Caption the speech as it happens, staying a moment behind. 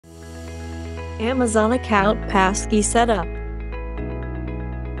Amazon account Passkey setup.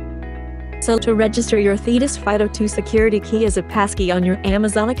 So to register your Thetis FIDO2 security key as a passkey on your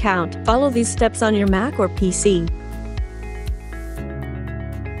Amazon account, follow these steps on your Mac or PC.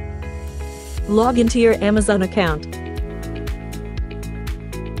 Log into your Amazon account.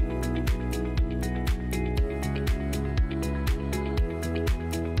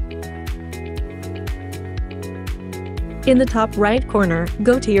 In the top right corner,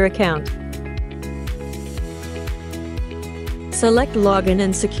 go to your account. Select Login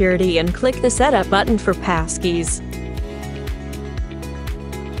and Security and click the Setup button for passkeys.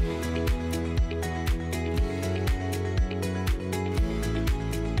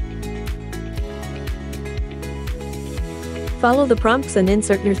 Follow the prompts and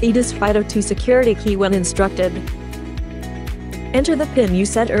insert your Thetis FIDO2 security key when instructed. Enter the PIN you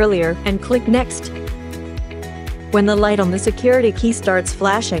set earlier and click Next. When the light on the security key starts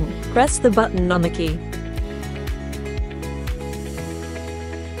flashing, press the button on the key.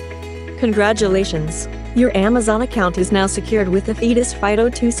 Congratulations! Your Amazon account is now secured with the Thetis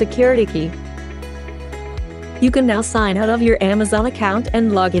FIDO2 security key. You can now sign out of your Amazon account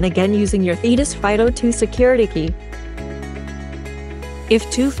and log in again using your Thetis FIDO2 security key. If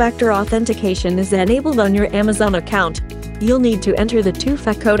two-factor authentication is enabled on your Amazon account, you'll need to enter the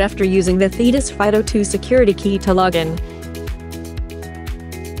two-factor code after using the Thetis FIDO2 security key to log in.